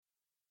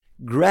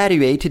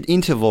Graduated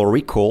interval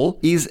recall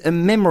is a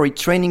memory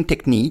training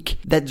technique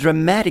that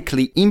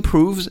dramatically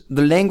improves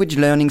the language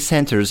learning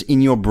centers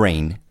in your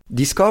brain.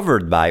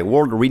 Discovered by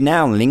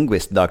world-renowned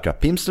linguist Dr.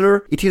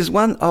 Pimsleur, it is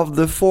one of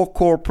the 4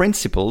 core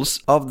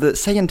principles of the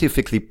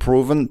scientifically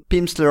proven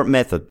Pimsleur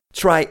method.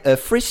 Try a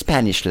free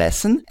Spanish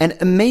lesson and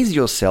amaze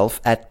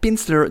yourself at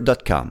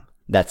pimsleur.com.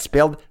 That's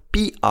spelled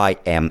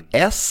Pimsleur.com.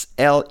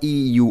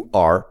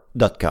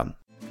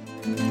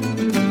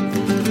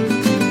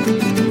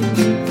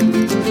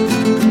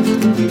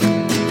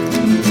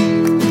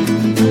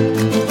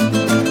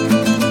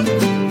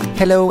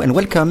 Hello and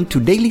welcome to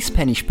Daily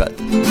Spanish Pod.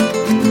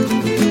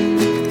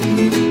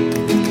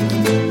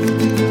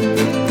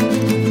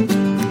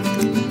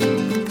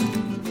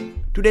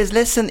 Today's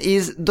lesson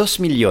is 2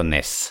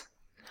 millones.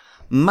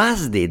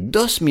 Más de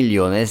 2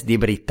 millones de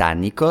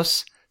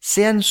británicos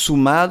se han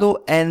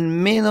sumado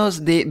en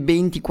menos de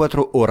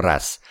 24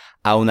 horas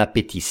a una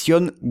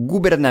petición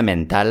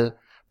gubernamental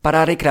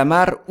para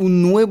reclamar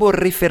un nuevo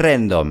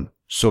referéndum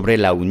sobre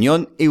la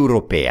Unión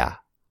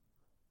Europea.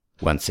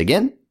 Once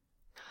again.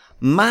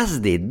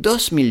 Más de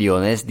 2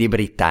 millones de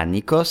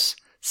británicos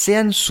se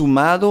han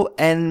sumado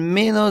en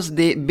menos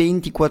de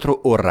 24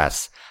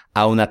 horas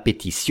a una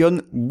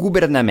petición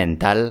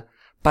gubernamental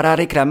para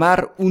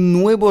reclamar un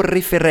nuevo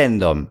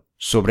referéndum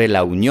sobre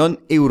la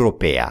Unión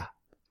Europea.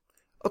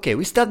 Okay,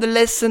 we start the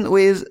lesson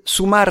with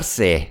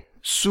sumarse.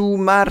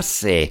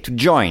 Sumarse, to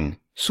join.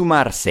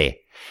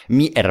 Sumarse.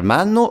 Mi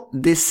hermano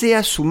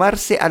desea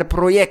sumarse al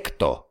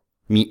proyecto.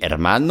 Mi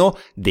hermano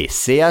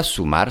desea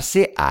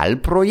sumarse al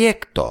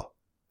proyecto.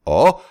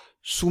 O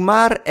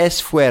sumar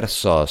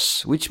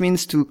esfuerzos, which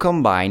means to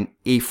combine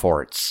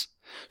efforts.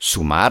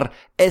 Sumar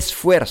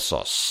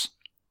esfuerzos.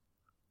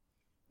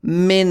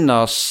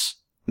 Menos,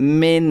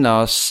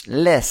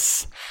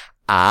 less.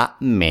 A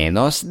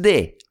menos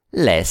de,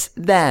 less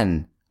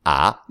than.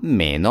 A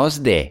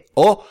menos de.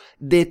 O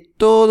de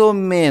todo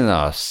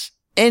menos.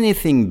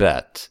 Anything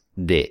but.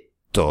 De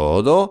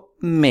todo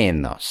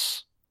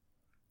menos.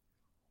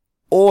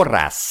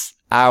 Horas.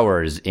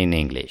 Hours in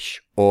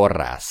English.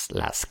 Horas.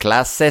 Las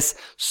clases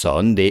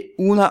son de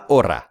 1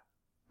 hora.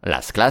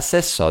 Las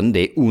clases son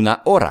de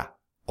 1 hora.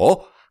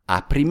 O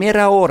a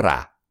primera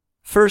hora.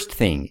 First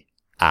thing.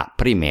 A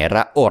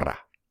primera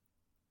hora.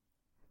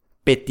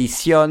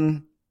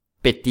 Petición.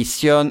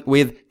 Petición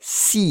with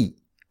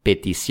sí.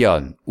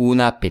 Petición.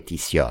 Una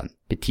petición.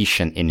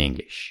 Petition in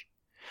English.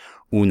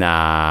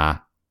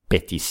 Una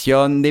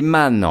petición de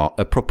mano.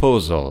 A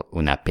proposal.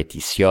 Una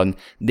petición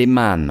de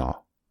mano.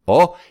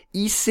 O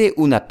hice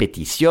una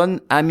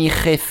petición a mi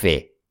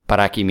jefe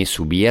para que me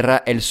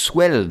subiera el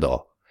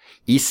sueldo.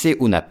 Hice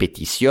una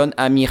petición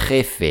a mi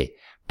jefe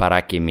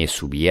para que me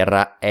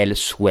subiera el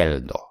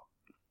sueldo.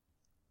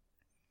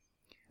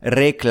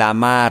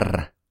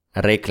 Reclamar.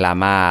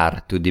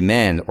 Reclamar, to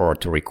demand or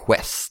to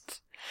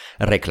request.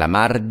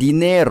 Reclamar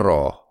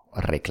dinero.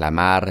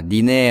 Reclamar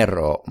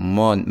dinero.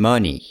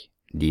 Money.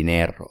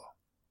 Dinero.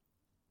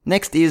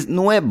 Next is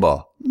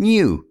nuevo.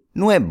 New.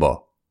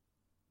 Nuevo.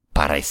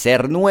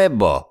 Parecer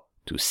nuevo.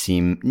 To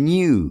seem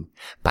new.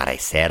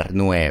 Parecer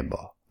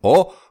nuevo.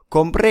 O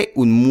compré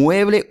un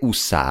mueble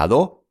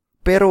usado,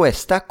 pero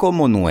está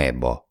como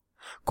nuevo.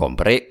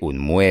 Compré un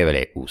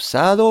mueble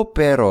usado,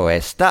 pero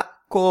está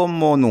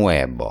como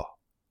nuevo.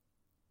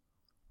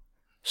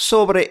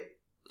 Sobre.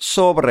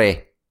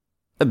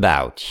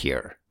 About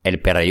here.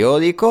 El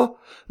periódico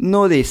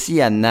no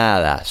decía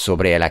nada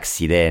sobre el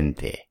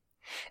accidente.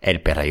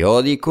 El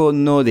periódico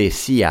no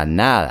decía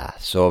nada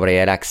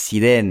sobre el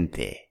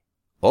accidente.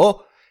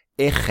 O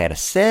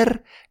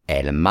ejercer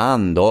el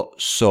mando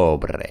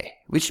sobre,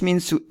 which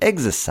means to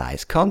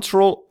exercise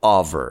control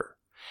over.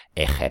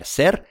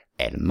 Ejercer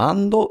el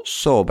mando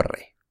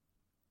sobre.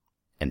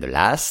 And the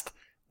last,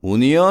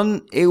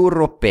 Unión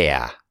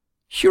Europea.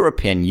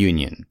 European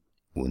Union.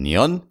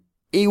 Unión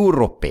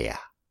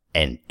Europea.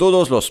 En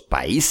todos los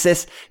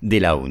países de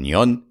la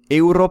Unión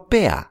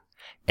Europea.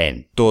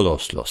 En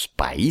todos los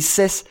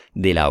países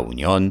de la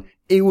Unión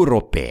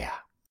Europea.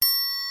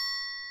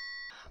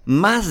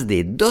 Más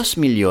de 2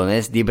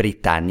 millones de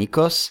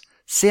británicos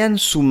se han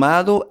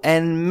sumado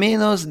en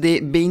menos de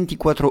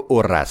 24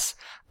 horas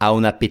a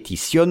una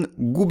petición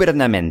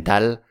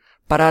gubernamental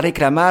para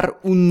reclamar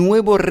un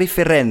nuevo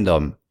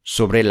referéndum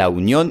sobre la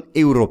Unión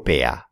Europea.